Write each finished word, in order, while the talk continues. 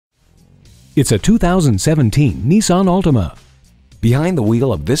It's a 2017 Nissan Altima. Behind the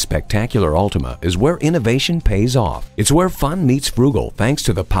wheel of this spectacular Altima is where innovation pays off. It's where fun meets frugal thanks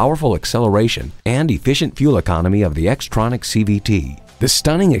to the powerful acceleration and efficient fuel economy of the Xtronic CVT. The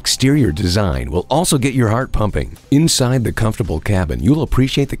stunning exterior design will also get your heart pumping. Inside the comfortable cabin, you'll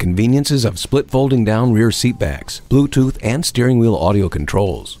appreciate the conveniences of split folding down rear seatbacks, Bluetooth and steering wheel audio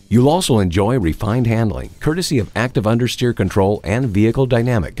controls. You'll also enjoy refined handling, courtesy of active understeer control and vehicle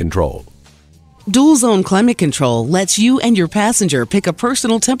dynamic control. Dual Zone Climate Control lets you and your passenger pick a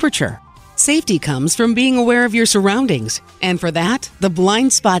personal temperature. Safety comes from being aware of your surroundings, and for that, the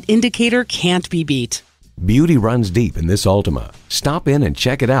blind spot indicator can't be beat. Beauty runs deep in this Altima. Stop in and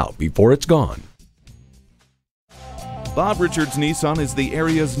check it out before it's gone. Bob Richards Nissan is the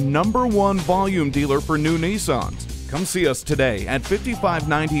area's #1 volume dealer for new Nissans. Come see us today at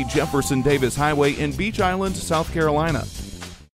 5590 Jefferson Davis Highway in Beach Island, South Carolina.